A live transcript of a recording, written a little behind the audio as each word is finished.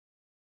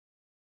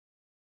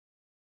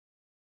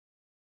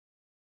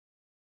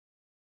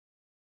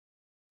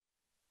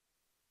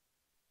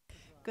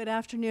Good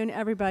afternoon,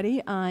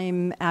 everybody.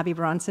 I'm Abby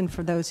Bronson.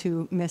 For those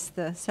who missed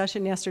the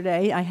session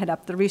yesterday, I head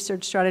up the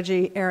research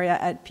strategy area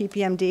at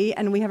PPMD,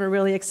 and we have a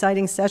really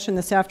exciting session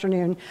this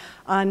afternoon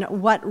on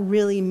what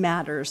really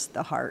matters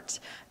the heart.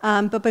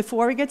 But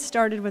before we get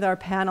started with our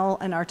panel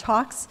and our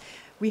talks,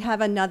 we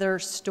have another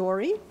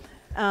story,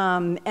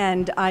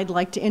 and I'd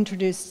like to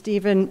introduce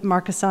Stephen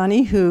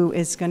Marchesani, who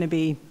is going to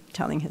be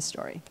telling his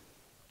story.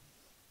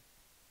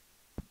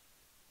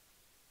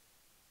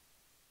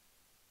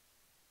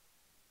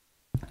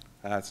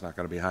 That's not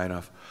going to be high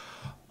enough.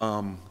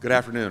 Good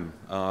afternoon.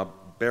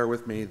 Bear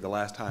with me. The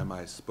last time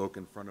I spoke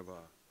in front of a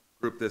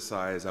group this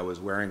size, I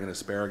was wearing an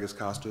asparagus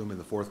costume in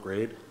the 4th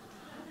grade.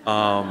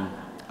 I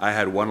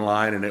had one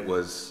line, and it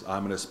was,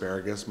 "I'm an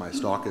asparagus. My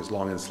stalk is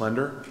long and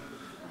slender."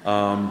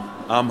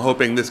 I'm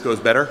hoping this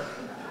goes better.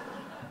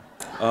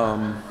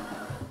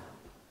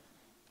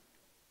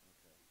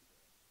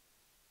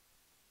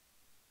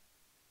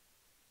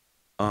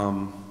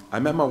 I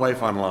met my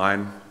wife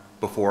online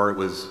before it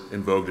was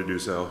in vogue to do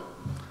so,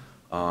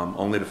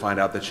 only to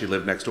find out that she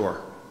lived next door.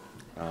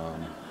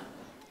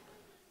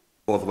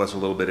 Both of us are a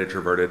little bit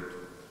introverted,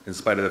 in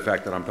spite of the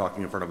fact that I'm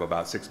talking in front of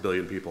about 6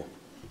 billion people.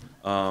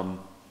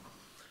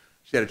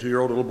 She had a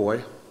 2-year-old little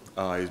boy.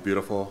 He's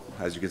beautiful,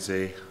 as you can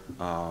see.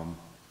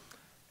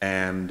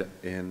 And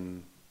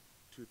in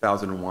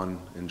 2001,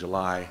 in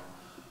July,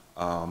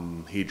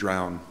 he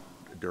drowned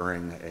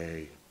during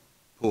a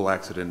pool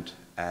accident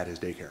at his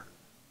daycare.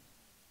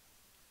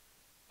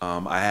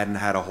 I hadn't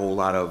had a whole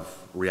lot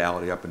of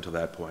reality up until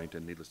that point,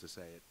 and needless to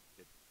say,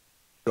 it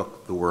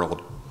shook the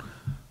world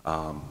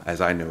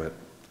as I knew it.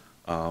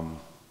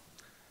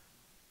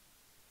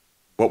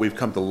 What we've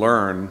come to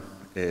learn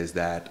is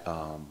that,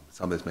 some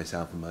of this may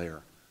sound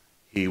familiar,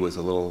 he was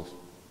a little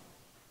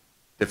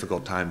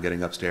difficult time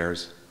getting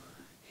upstairs.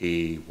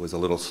 He was a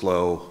little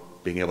slow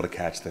being able to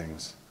catch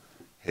things.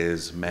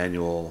 His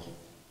manual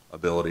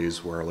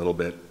abilities were a little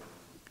bit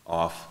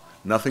off.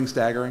 Nothing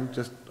staggering,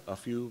 just a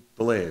few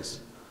delays.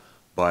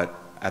 But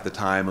at the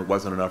time, it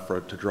wasn't enough for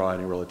it to draw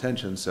any real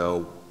attention,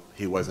 so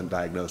he wasn't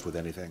diagnosed with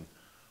anything.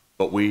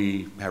 But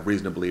we have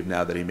reason to believe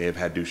now that he may have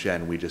had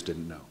Duchenne. We just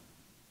didn't know.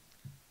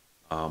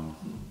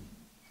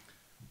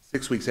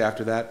 6 weeks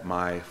after that,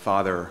 my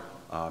father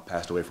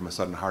passed away from a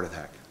sudden heart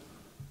attack.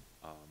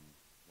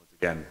 Once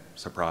again,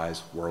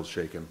 surprise, world's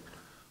shaken.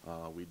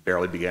 We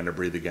barely began to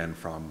breathe again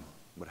from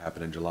what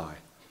happened in July.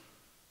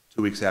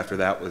 2 weeks after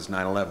that was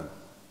 9/11.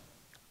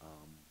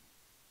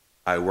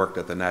 I worked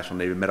at the National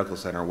Navy Medical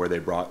Center where they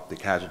brought the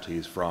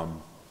casualties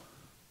from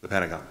the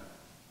Pentagon.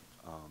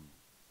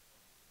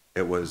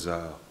 It was in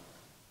a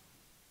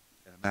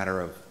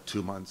matter of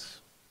 2 months.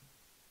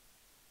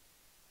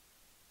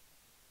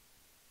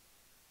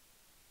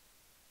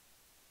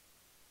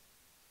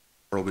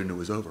 The world we knew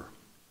was over.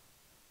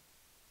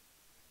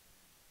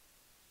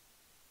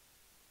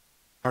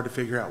 Hard to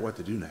figure out what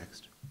to do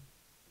next.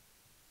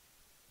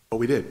 But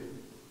we did.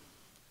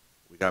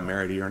 We got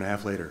married a year and a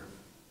half later.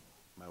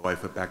 My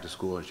wife went back to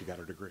school and she got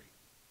her degree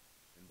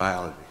in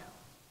biology.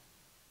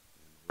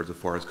 In words of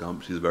Forrest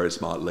Gump, she's a very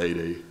smart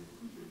lady.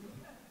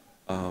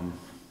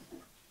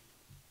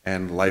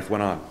 And life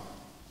went on.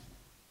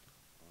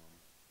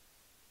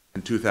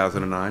 In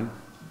 2009,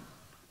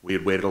 we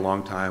had waited a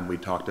long time. We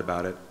talked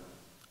about it.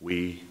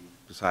 We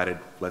decided,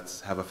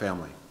 let's have a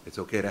family. It's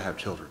okay to have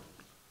children.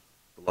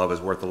 The love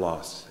is worth the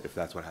loss if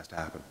that's what has to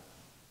happen.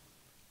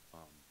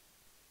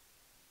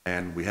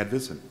 And we had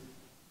Vincent.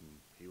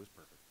 He was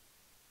perfect.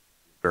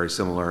 Very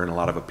similar in a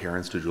lot of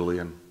appearance to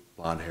Julian.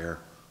 Blonde hair,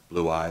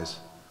 blue eyes,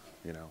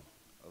 you know.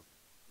 A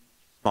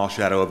small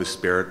shadow of his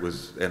spirit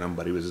was in him,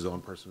 but he was his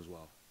own person as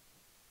well.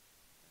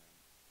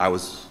 I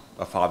was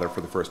a father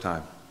for the first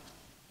time.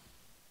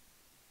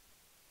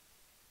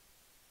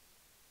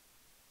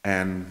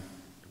 And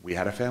we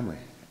had a family,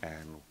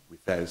 and we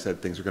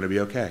said things are going to be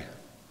okay.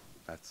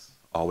 That's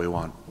all we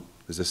want.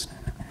 Is this?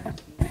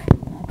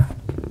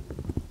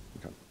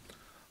 Okay.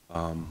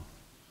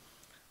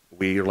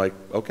 We are like,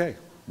 okay,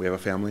 we have a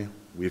family,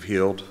 we've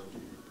healed,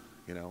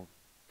 you know,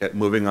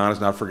 moving on is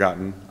not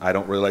forgotten. I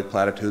don't really like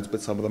platitudes,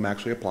 but some of them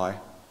actually apply.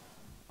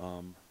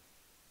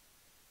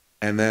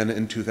 And then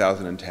in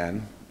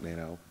 2010, you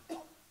know,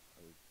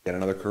 get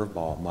another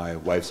curveball. My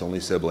wife's only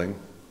sibling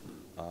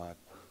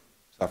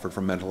suffered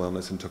from mental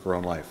illness and took her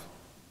own life.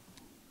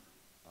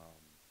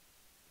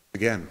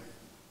 Again,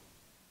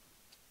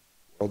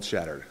 world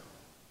shattered.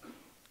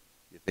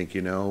 You think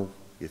you know,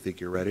 you think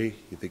you're ready,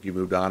 you think you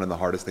moved on and the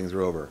hardest things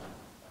are over.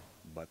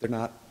 But they're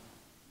not.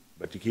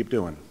 But you keep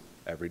doing.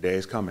 Every day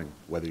is coming,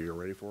 whether you're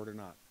ready for it or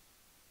not.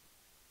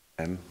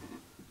 And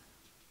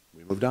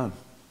we moved on.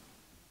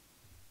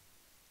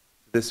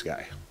 This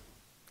guy.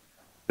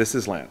 This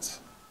is Lance.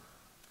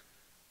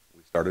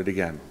 We started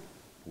again.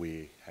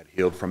 We had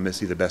healed from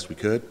Missy the best we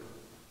could.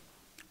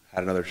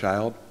 Had another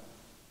child.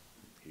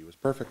 He was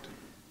perfect.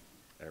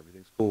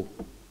 Everything's cool.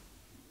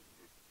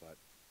 But,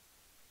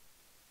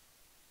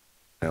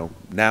 you know,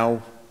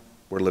 now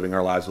we're living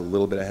our lives with a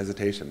little bit of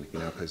hesitation, you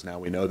know, because now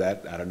we know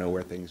that out of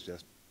nowhere things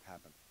just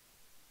happen.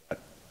 But,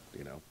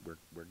 you know,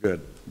 we're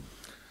good.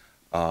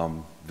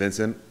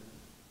 Vincent,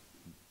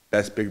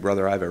 best big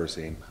brother I've ever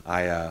seen.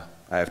 I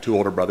have two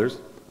older brothers.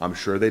 I'm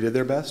sure they did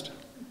their best.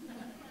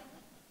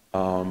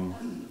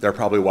 They're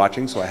probably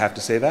watching, so I have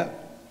to say that.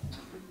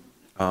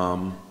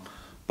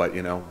 But,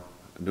 you know,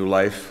 a new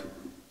life,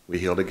 we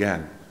healed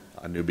again,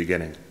 a new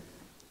beginning.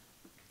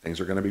 Things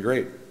are going to be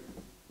great.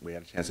 We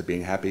had a chance of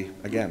being happy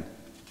again.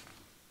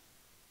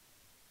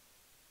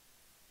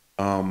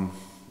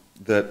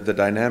 The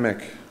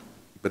dynamic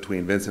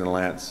between Vincent and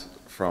Lance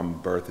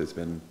from birth it's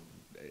been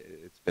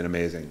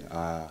amazing.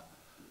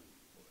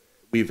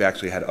 We've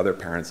actually had other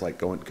parents like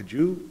going, could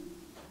you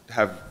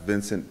have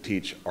Vincent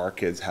teach our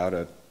kids how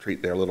to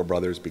treat their little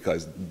brothers,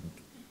 because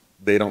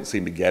they don't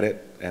seem to get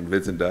it, and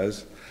Vincent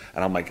does.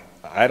 And I'm like,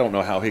 I don't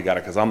know how he got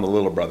it, because I'm the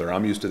little brother.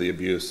 I'm used to the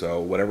abuse, so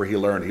whatever he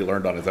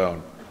learned on his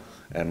own.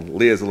 And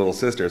Leah's a little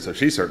sister, so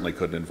she certainly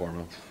couldn't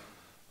inform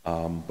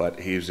him. But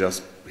he's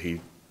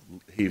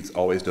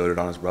always doted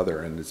on his brother,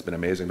 and it's been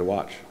amazing to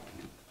watch.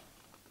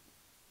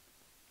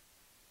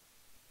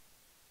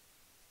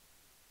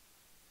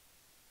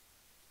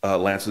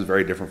 Lance was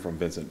very different from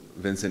Vincent.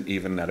 Vincent,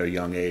 even at a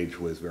young age,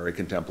 was very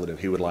contemplative.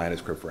 He would lie in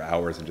his crib for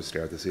hours and just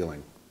stare at the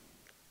ceiling.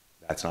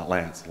 That's not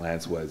Lance.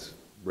 Lance was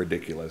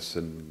ridiculous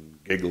and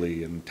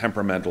giggly and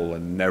temperamental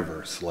and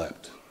never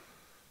slept.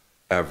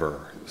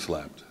 Ever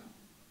slept.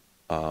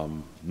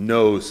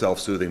 No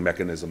self-soothing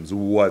mechanisms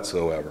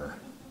whatsoever.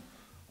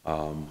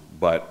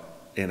 But,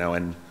 you know,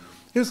 and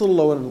he was a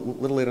little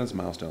late on his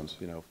milestones,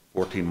 you know,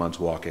 14 months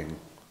walking.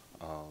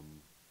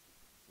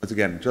 Once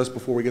again, just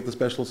before we get the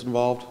specialist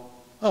involved,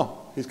 oh,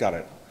 he's got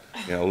it.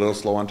 You know, a little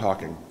slow on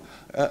talking.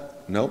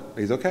 Nope,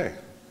 he's okay.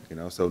 You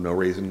know, so no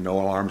reason, no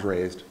alarms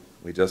raised.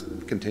 We just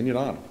continued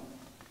on.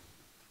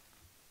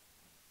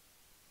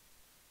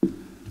 You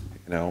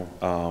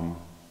know,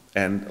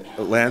 and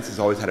Lance has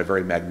always had a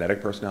very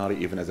magnetic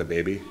personality, even as a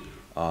baby.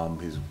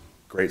 He's a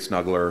great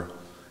snuggler,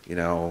 you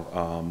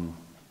know,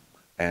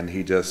 and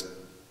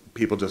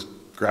people just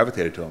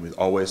gravitated to him. He's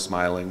always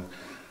smiling.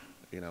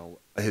 You know,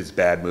 his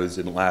bad moods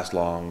didn't last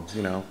long,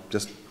 you know,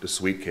 just a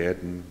sweet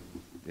kid, and,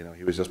 you know,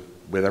 he was just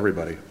with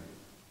everybody.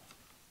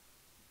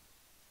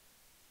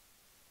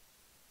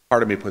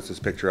 Part of me puts this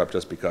picture up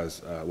just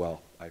because,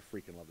 well, I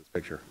freaking love this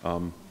picture.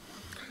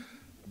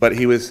 But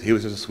he was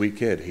just a sweet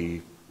kid.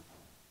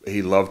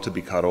 He loved to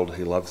be cuddled.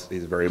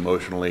 He's a very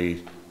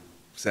emotionally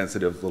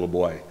sensitive little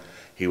boy.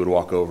 He would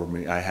walk over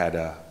me. I had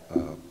a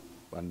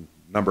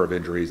number of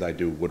injuries. I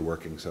do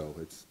woodworking, so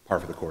it's par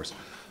for the course.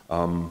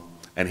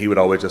 And he would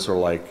always just sort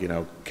of like, you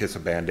know, kiss a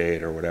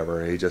Band-Aid or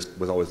whatever. He just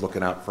was always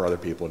looking out for other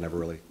people, never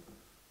really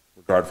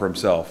regard for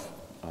himself.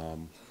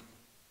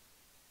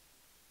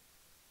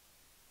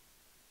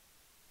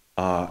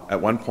 At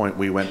one point,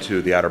 we went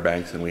to the Outer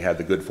Banks, and we had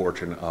the good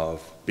fortune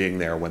of being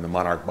there when the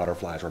monarch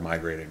butterflies were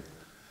migrating.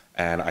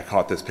 And I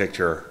caught this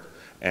picture,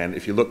 and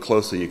if you look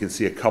closely, you can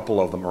see a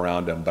couple of them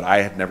around him, but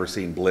I had never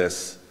seen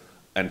bliss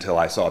until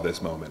I saw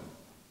this moment.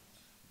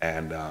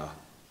 And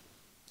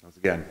once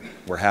again,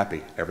 we're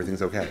happy.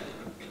 Everything's okay.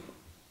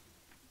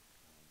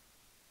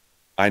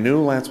 I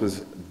knew Lance was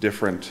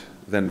different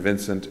than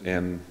Vincent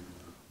in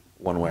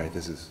one way.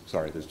 This is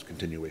a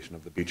continuation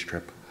of the beach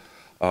trip.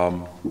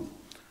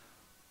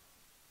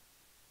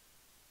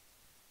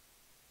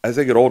 As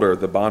they get older,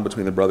 the bond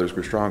between the brothers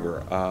grew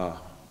stronger.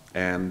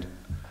 And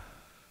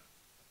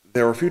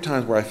there were a few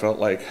times where I felt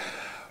like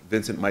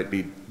Vincent might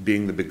be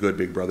being the good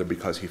big brother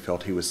because he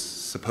felt he was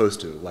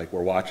supposed to. Like,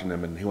 we're watching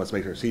him and he wants to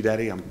make sure, see,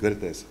 Daddy, I'm good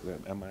at this.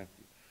 Am I?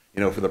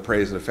 You know, for the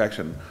praise and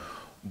affection.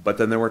 But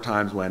then there were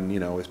times when, you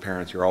know, as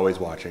parents, you're always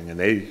watching, and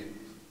they,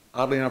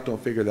 oddly enough,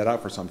 don't figure that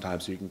out for some time,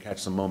 so you can catch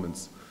some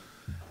moments.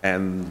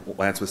 And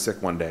Lance was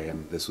sick one day,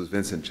 and this was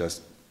Vincent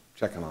just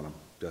checking on him,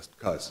 just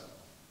 'cause.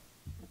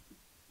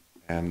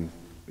 And,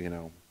 you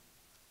know,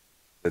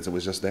 it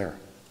was just there.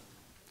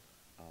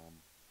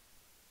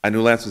 I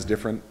knew Lance was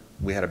different.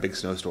 We had a big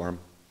snowstorm,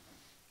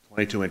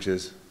 22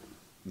 inches,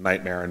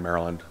 nightmare in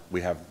Maryland. We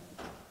have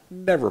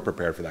never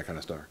prepared for that kind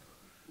of storm.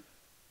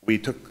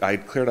 I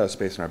cleared out a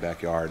space in our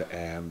backyard,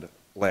 and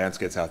Lance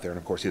gets out there, and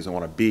of course he doesn't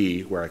want to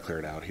be where I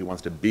cleared out. He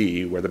wants to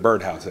be where the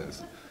birdhouse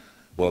is.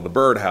 Well, the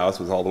birdhouse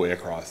was all the way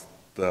across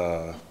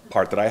the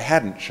part that I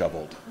hadn't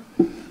shoveled.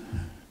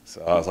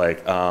 So I was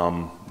like,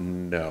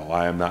 no,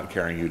 I am not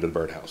carrying you to the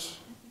birdhouse.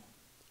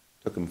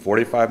 Took him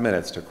 45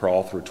 minutes to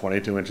crawl through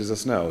 22 inches of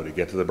snow to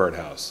get to the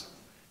birdhouse.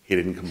 He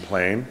didn't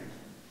complain.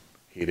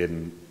 He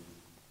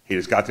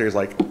just got there, he's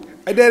like,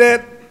 I did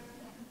it!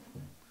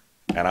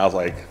 And I was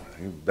like,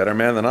 better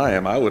man than I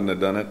am, I wouldn't have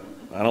done it.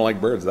 I don't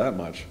like birds that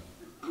much.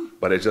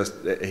 But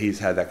he's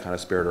had that kind of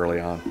spirit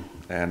early on.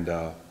 And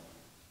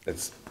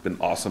it's been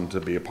awesome to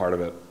be a part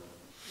of it.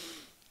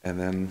 And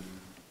then,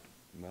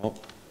 well,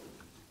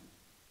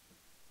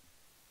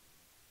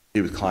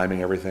 he was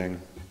climbing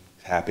everything,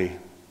 happy.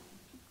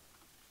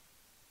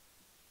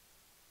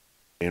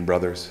 Being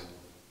brothers,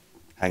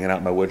 hanging out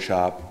in my wood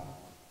shop,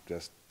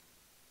 just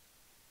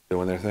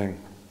doing their thing.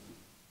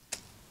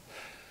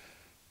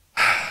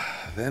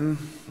 Then,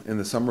 in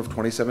the summer of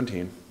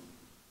 2017,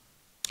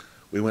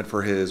 we went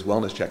for his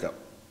wellness checkup.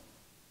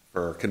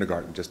 for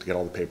kindergarten just to get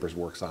all the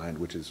paperwork signed,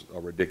 which is a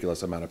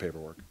ridiculous amount of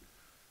paperwork.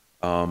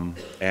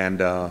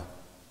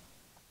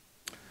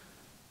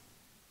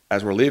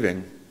 As we're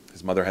leaving,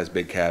 his mother has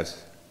big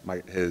calves.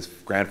 His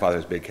grandfather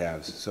has big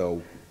calves.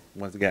 So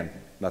once again,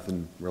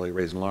 nothing really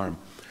raised an alarm.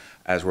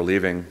 As we're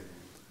leaving,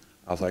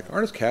 I was like,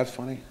 aren't his calves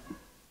funny?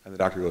 And the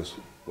doctor goes,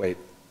 wait,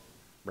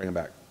 bring him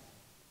back.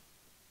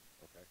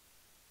 Okay.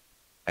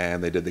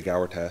 And they did the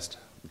Gower test,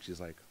 and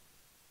she's like,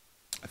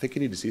 I think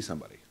you need to see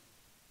somebody.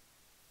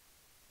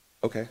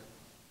 Okay.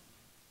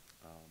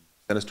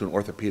 Sent us to an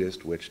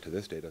orthopedist, which to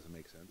this day doesn't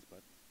make sense,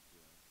 but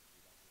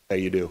hey,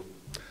 you do.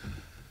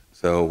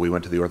 So we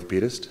went to the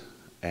orthopedist,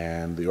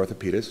 and the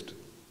orthopedist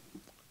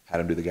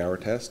had him do the Gower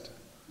test.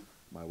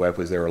 My wife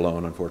was there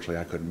alone. Unfortunately,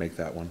 I couldn't make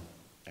that one.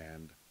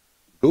 And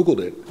Googled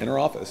it in her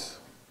office,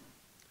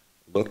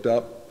 looked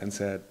up and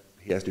said,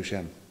 he has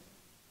Duchenne.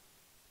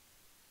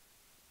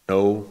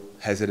 No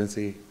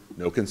hesitancy,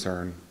 no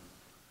concern,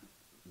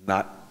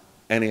 not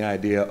any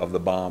idea of the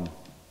bomb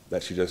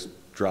that she just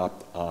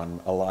dropped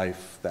on a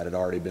life that had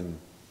already been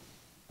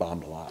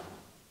bombed a lot.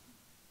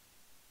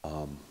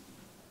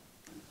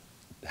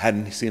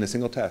 Hadn't seen a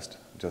single test,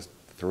 just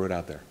threw it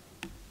out there.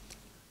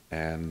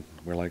 And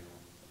we're like,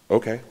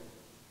 okay.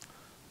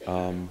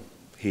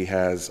 He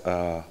has,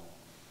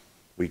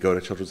 we go to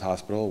Children's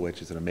Hospital,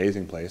 which is an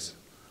amazing place,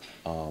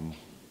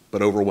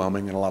 but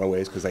overwhelming in a lot of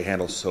ways because they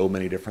handle so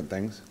many different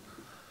things.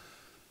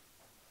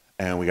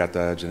 And we got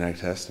the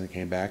genetic test and it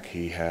came back.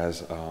 He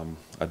has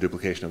a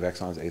duplication of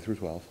exons A through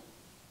 12.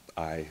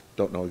 I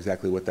don't know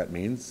exactly what that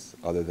means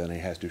other than he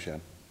has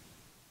Duchenne.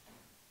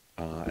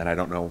 And I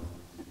don't know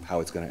how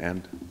it's going to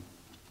end.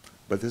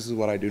 But this is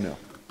what I do know.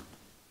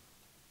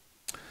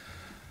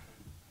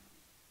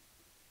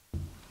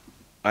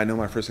 I know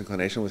my first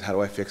inclination was, how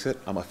do I fix it?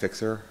 I'm a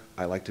fixer.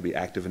 I like to be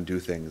active and do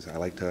things.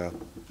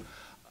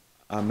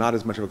 I'm not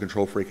as much of a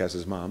control freak as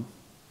his mom,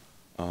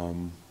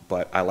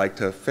 but I like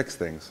to fix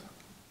things.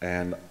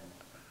 And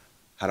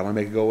how do I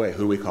make it go away?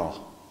 Who do we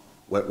call?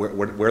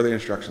 Where are the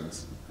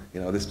instructions? You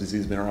know, this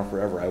disease has been around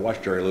forever. I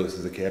watched Jerry Lewis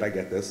as a kid. I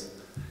get this.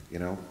 You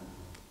know,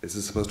 is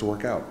this supposed to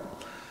work out?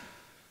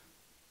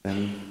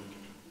 And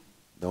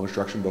no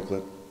instruction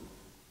booklet.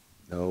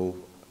 No,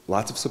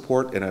 lots of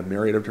support in a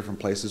myriad of different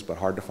places, but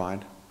hard to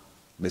find.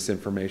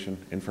 Misinformation,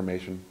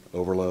 information,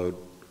 overload,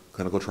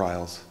 clinical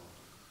trials.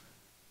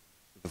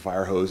 The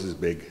fire hose is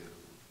big.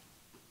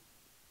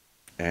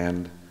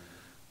 And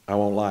I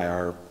won't lie,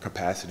 our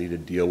capacity to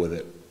deal with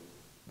it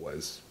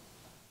was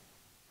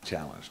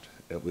challenged.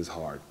 It was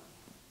hard.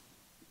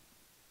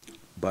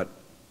 But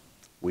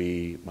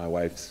my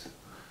wife's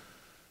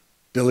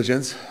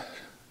diligence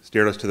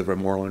steered us to the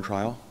vamorolone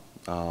trial,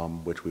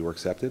 which we were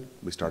accepted.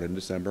 We started in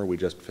December. We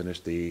just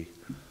finished the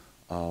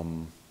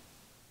 6-month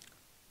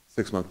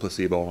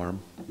placebo arm.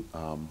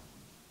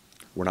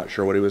 We're not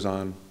sure what he was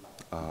on.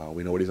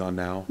 We know what he's on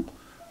now.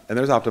 And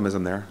there's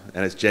optimism there,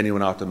 and it's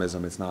genuine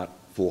optimism. It's not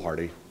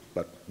foolhardy,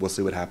 but we'll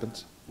see what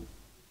happens.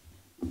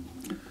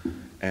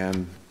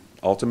 And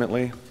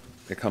ultimately,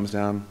 it comes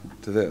down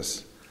to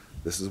this.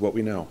 This is what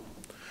we know.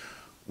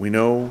 We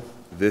know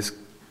this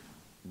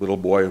little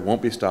boy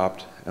won't be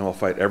stopped and will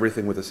fight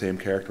everything with the same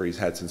character he's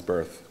had since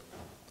birth.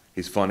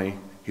 He's funny,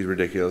 he's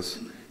ridiculous,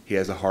 he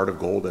has a heart of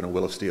gold and a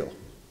will of steel.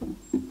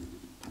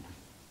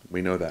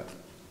 We know that.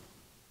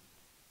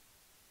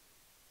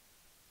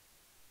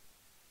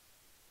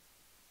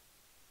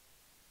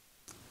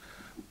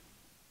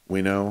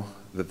 We know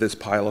that this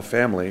pile of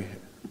family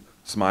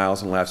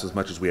smiles and laughs as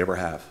much as we ever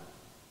have.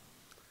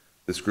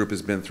 This group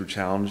has been through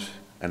challenge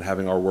and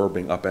having our world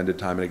being upended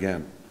time and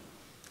again.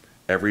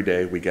 Every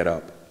day we get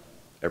up.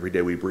 Every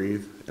day we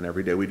breathe, and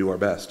every day we do our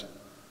best.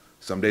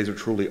 Some days are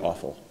truly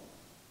awful.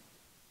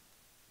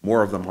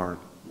 More of them aren't.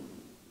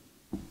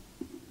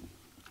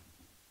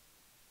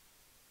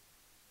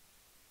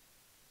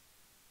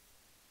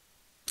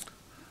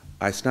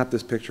 I snapped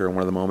this picture in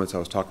one of the moments I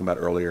was talking about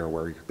earlier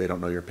where they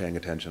don't know you're paying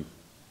attention.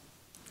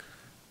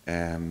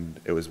 And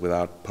it was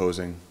without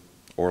posing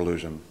or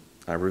illusion.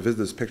 I revisit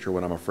this picture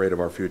when I'm afraid of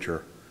our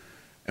future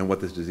and what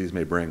this disease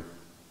may bring.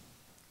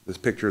 This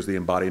picture is the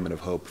embodiment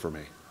of hope for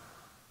me.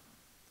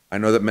 I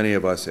know that many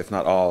of us, if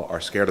not all,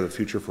 are scared of the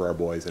future for our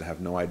boys and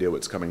have no idea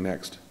what's coming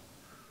next.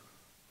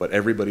 But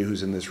everybody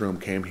who's in this room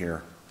came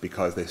here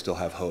because they still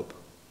have hope.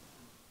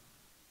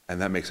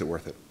 And that makes it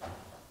worth it.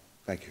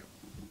 Thank you.